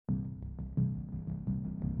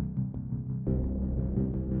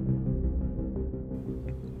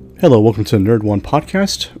Hello, welcome to the Nerd One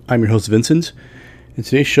podcast. I'm your host Vincent. In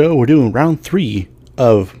today's show, we're doing round 3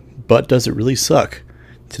 of But Does It Really Suck?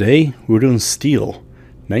 Today, we're doing Steel,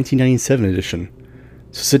 1997 edition.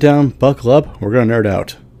 So sit down, buckle up, we're gonna nerd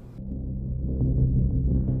out.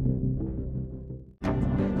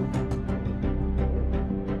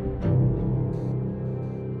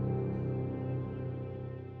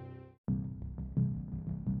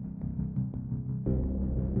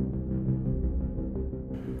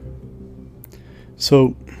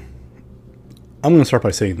 So, I'm going to start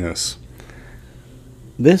by saying this.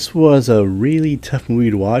 This was a really tough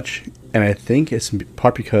movie to watch, and I think it's in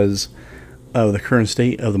part because of the current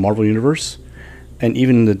state of the Marvel Universe, and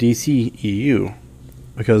even the DC EU,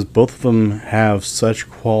 because both of them have such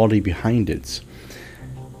quality behind it,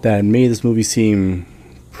 that it made this movie seem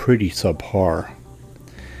pretty subpar.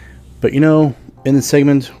 But in this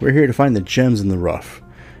segment, we're here to find the gems in the rough.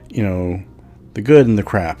 The good and the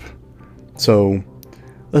crap. So,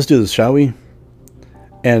 let's do this, shall we?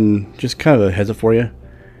 And just kind of a heads up for you,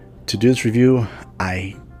 to do this review,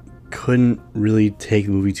 I couldn't really take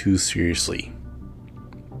the movie too seriously.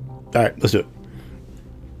 Alright, let's do it.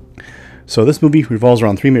 So this movie revolves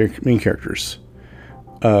around 3 main characters.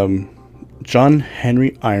 John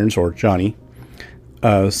Henry Irons, or Johnny,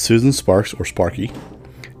 Susan Sparks, or Sparky,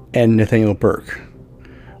 and Nathaniel Burke,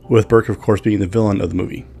 with Burke, of course, being the villain of the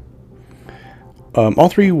movie. All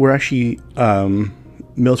 3 were actually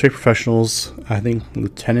military professionals, I think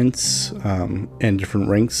lieutenants, and different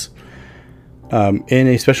ranks, in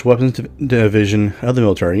a special weapons division of the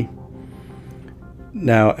military.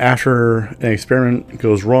 Now, after an experiment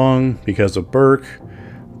goes wrong because of Burke,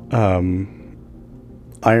 Johnny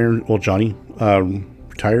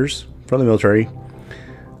retires from the military.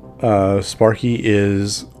 Sparky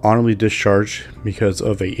is honorably discharged because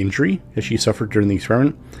of an injury that she suffered during the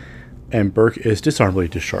experiment, and Burke is dishonorably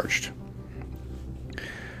discharged.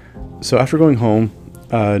 So after going home,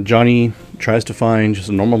 Johnny tries to find just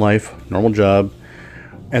a normal life, normal job,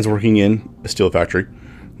 ends working in a steel factory.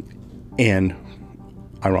 And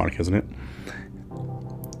ironic, isn't it?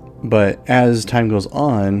 But as time goes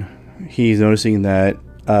on, he's noticing that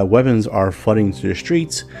weapons are flooding to the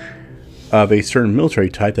streets of a certain military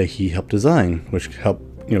type that he helped design, which helped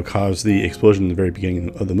cause the explosion in the very beginning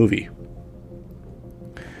of the movie.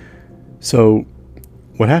 So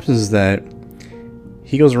what happens is that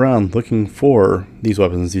he goes around looking for these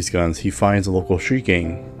weapons, these guns. He finds a local street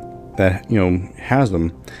gang that, has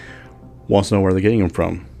them, wants to know where they're getting them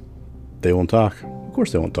from. They won't talk. Of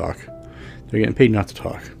course they won't talk. They're getting paid not to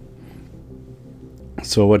talk.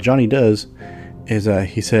 So what Johnny does is,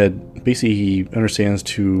 he said, basically he understands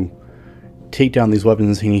to take down these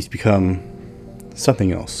weapons, he needs to become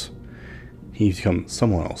something else. He needs to become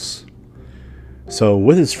someone else. So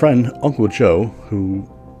with his friend, Uncle Joe, who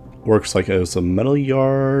works like as a metal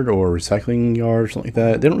yard or recycling yard or something like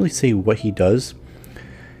that. They don't really say what he does.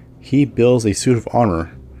 He builds a suit of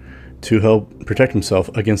armor to help protect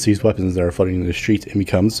himself against these weapons that are flooding in the streets, and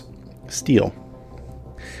becomes Steel.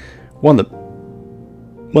 One of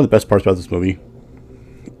the best parts about this movie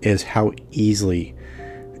is how easily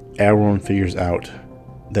everyone figures out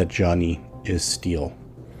that Johnny is Steel.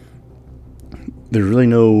 There's really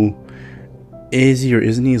no is he or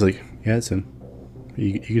isn't he? He's like, yeah, it's him.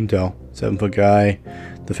 You can tell. 7-foot guy.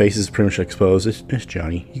 The face is pretty much exposed. It's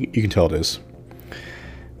Johnny. You can tell it is.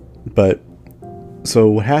 But, so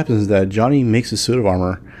what happens is that Johnny makes a suit of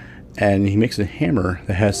armor, and he makes a hammer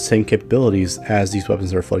that has the same capabilities as these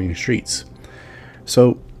weapons that are flooding the streets.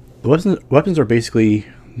 So, the weapons are basically,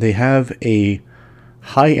 they have a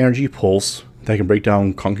high energy pulse that can break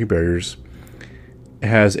down concrete barriers. It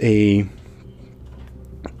has a,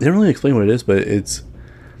 they don't really explain what it is, but it's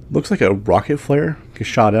looks like a rocket flare gets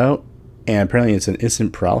shot out, and apparently it's an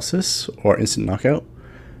instant paralysis or instant knockout.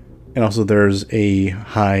 And also there's a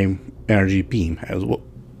high energy beam as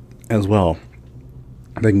well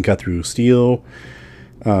that can cut through steel,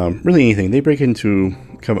 really anything. They break into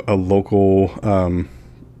kind of a local,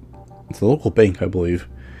 it's a local bank, I believe,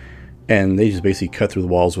 and they just basically cut through the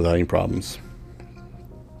walls without any problems.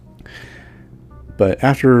 But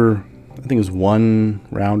after, I think it was 1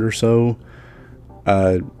 round or so,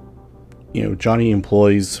 Johnny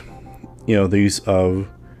employs, the use of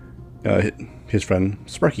his friend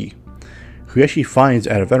Sparky, who he actually finds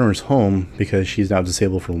at a veteran's home because she's now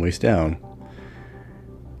disabled from the waist down.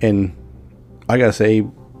 And I gotta say,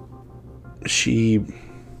 she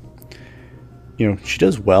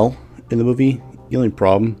does well in the movie. The only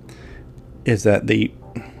problem is that they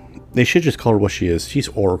should just call her what she is. She's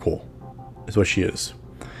Oracle, is what she is.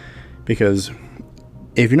 Because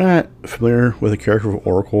if you're not familiar with the character of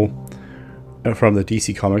Oracle, from the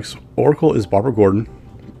DC Comics, Oracle is Barbara Gordon.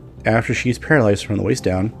 After she's paralyzed from the waist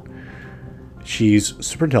down, she's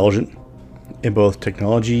super intelligent in both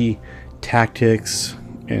technology, tactics,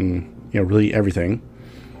 and really everything.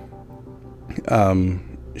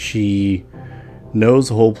 She knows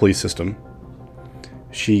the whole police system.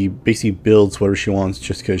 She basically builds whatever she wants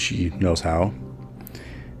just because she knows how.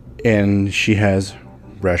 And she has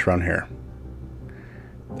reddish brown hair.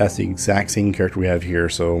 That's the exact same character we have here,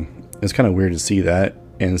 so it's kind of weird to see that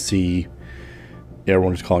and see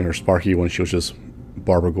everyone just calling her Sparky when she was just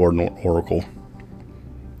Barbara Gordon or Oracle.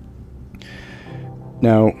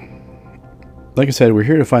 Now, like I said, we're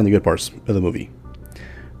here to find the good parts of the movie.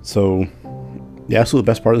 So, the absolute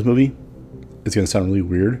best part of this movie, it's going to sound really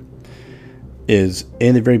weird, is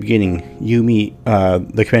in the very beginning, you meet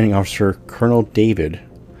the commanding officer, Colonel David.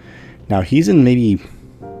 Now, he's in maybe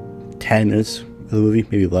 10 minutes of the movie,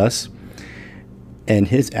 maybe less. And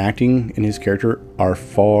his acting and his character are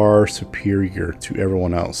far superior to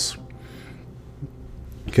everyone else.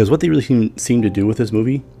 Because what they really seemed to do with this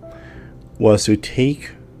movie was to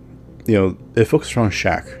take, it focused on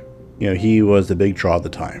Shaq. He was the big draw at the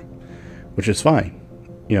time, which is fine.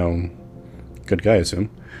 Good guy, I assume.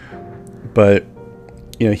 But,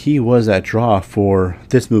 he was that draw for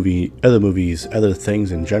this movie, other movies, other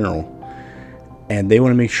things in general. And they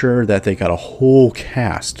want to make sure that they got a whole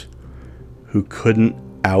cast who couldn't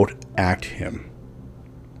out-act him.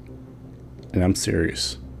 And I'm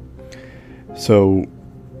serious. So,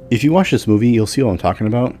 if you watch this movie, you'll see what I'm talking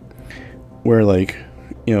about. Where,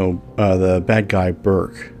 the bad guy,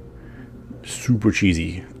 Burke, super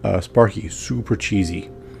cheesy. Sparky, super cheesy.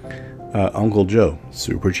 Uncle Joe,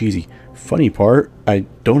 super cheesy. Funny part, I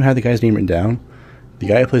don't have the guy's name written down. The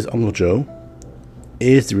guy who plays Uncle Joe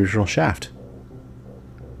is the original Shaft.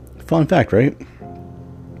 Fun fact, right?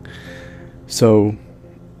 So,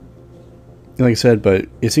 like I said, but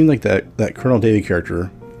it seemed like that Colonel David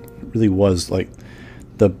character really was like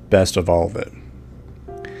the best of all of it.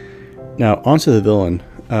 Now, onto the villain.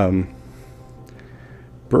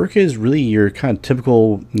 Burke is really your kind of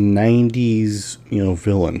typical 90s,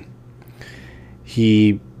 villain.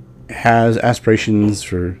 He has aspirations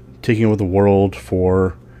for taking over the world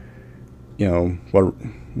for,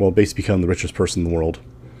 basically become the richest person in the world.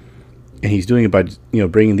 And he's doing it by,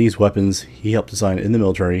 bringing these weapons he helped design in the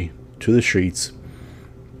military to the streets.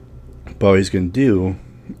 But what he's going to do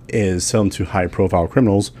is sell them to high-profile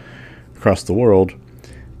criminals across the world.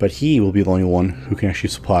 But he will be the only one who can actually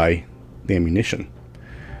supply the ammunition.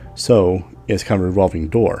 So it's kind of a revolving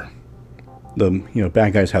door. The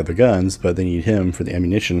bad guys have the guns, but they need him for the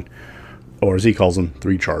ammunition, or as he calls them, the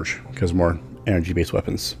recharge, because more energy-based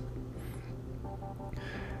weapons.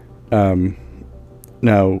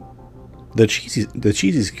 Now, the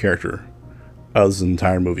cheesiest character of this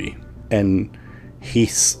entire movie, and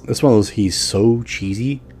it's one of those, he's so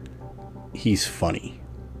cheesy, he's funny.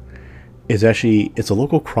 It's a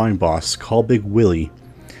local crime boss called Big Willie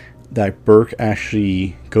that Burke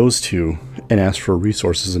actually goes to and asks for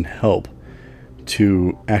resources and help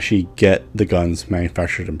to actually get the guns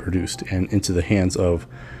manufactured and produced and into the hands of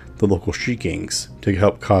the local street gangs to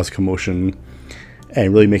help cause commotion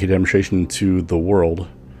and really make a demonstration to the world,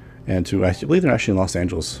 and to actually, I believe they're actually in Los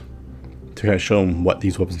Angeles, to kind of show them what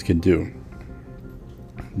these weapons can do.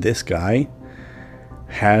 This guy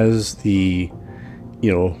has the,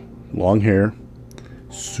 long hair,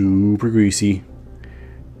 super greasy.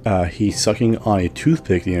 He's sucking on a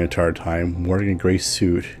toothpick the entire time, wearing a gray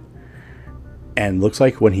suit, and looks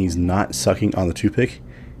like when he's not sucking on the toothpick,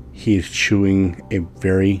 he's chewing a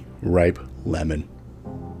very ripe lemon.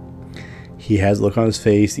 He has a look on his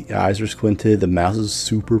face, the eyes are squinted, the mouth is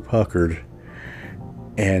super puckered,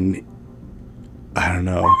 and I don't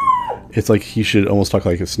know, it's like he should almost talk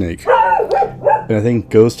like a snake. And I think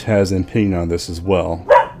Ghost has an opinion on this as well.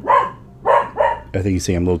 I think he's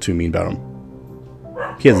saying I'm a little too mean about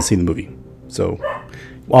him. He hasn't seen the movie, so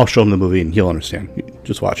I'll show him the movie and he'll understand.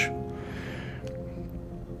 Just watch.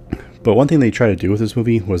 But one thing they tried to do with this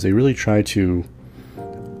movie was they really tried to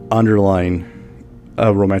underline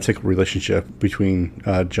a romantic relationship between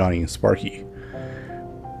Johnny and Sparky.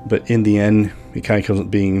 But in the end, it kind of comes up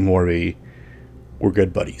being more of a, we're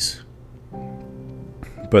good buddies.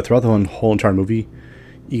 But throughout the whole entire movie,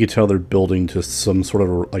 you could tell they're building to some sort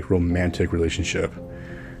of like romantic relationship,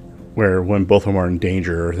 where when both of them are in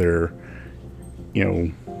danger, they're,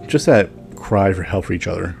 just that cry for help for each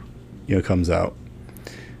other, comes out.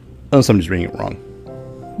 Unless I'm just reading it wrong,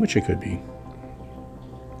 which it could be.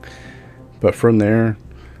 But from there,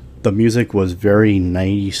 the music was very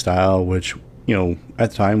 90s style, which, at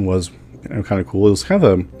the time was kind of cool. It was kind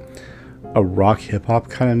of a rock hip hop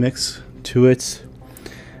kind of mix to it.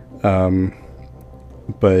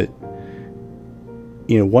 But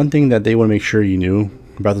one thing that they want to make sure you knew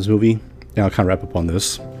about this movie, and I'll kind of wrap up on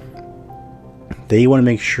this. They want to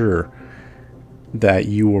make sure that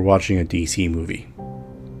you were watching a DC movie.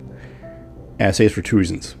 And I say it's for two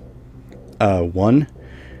reasons. One,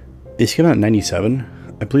 this came out in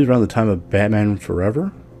 97. I believe around the time of Batman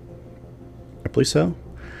Forever. I believe so.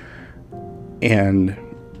 And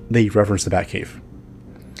they reference the Batcave.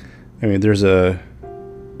 I mean, there's a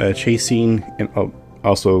chase scene, and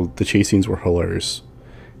also the chase scenes were hilarious.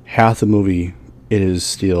 Half the movie, it is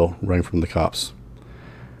Steel running from the cops.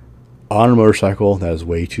 On a motorcycle that is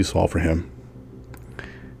way too small for him.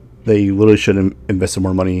 They literally should have invested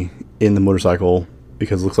more money in the motorcycle,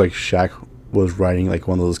 because it looks like Shaq was riding like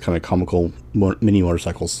one of those kind of comical mini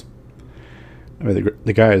motorcycles. I mean,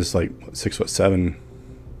 the guy is like 6'7"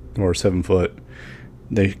 or 7 foot.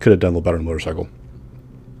 They could have done a little better on a motorcycle.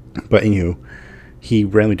 But anywho, he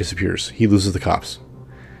randomly disappears. He loses the cops.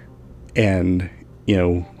 And,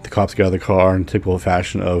 the cops get out of the car in typical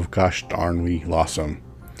fashion of, gosh darn, we lost him.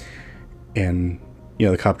 And,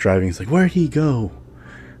 the cop driving is like, where'd he go?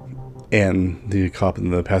 And the cop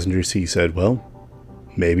in the passenger seat said, well,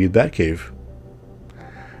 maybe the Batcave.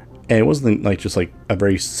 And it wasn't like just like a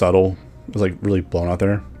very subtle, it was like really blown out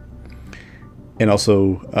there. And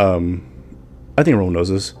also, I think everyone knows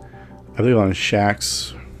this. I believe on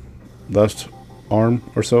Shaq's left arm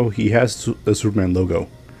or so, he has the Superman logo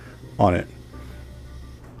on it.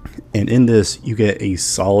 And in this, you get a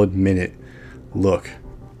solid minute look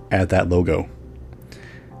at that logo.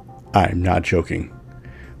 I'm not joking.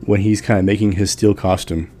 When he's kind of making his steel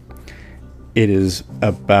costume, it is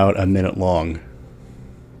about a minute long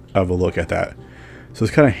of a look at that. So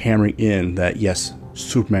it's kind of hammering in that, yes,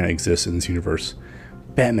 Superman exists in this universe.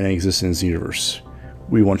 Batman exists in this universe.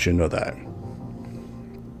 We want you to know that.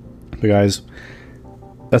 But guys,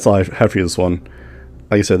 that's all I have for you this one.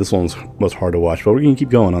 Like I said, this one was hard to watch, but we're going to keep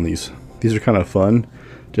going on these. These are kind of fun,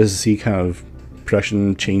 just to see kind of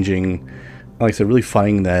production changing. Like I said, really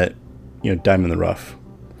finding that, diamond in the rough.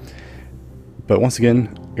 But once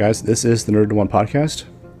again, guys, this is the Nerd One Podcast.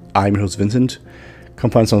 I'm your host, Vincent.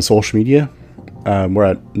 Come find us on social media. We're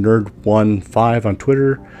at Nerd15 on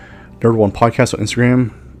Twitter, Nerd1 Podcast on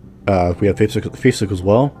Instagram. We have Facebook as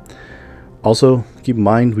well. Also, keep in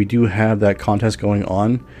mind, we do have that contest going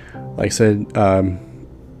on. Like I said,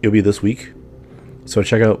 it'll be this week. So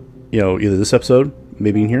check out, either this episode,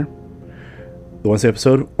 maybe in here, the Wednesday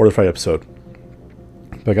episode, or the Friday episode.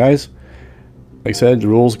 But guys, like I said, the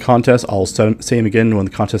rules of the contest, I'll say them again when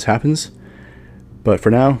the contest happens. But for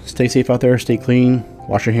now, stay safe out there, stay clean,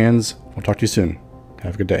 wash your hands. I'll talk to you soon.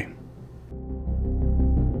 Have a good day.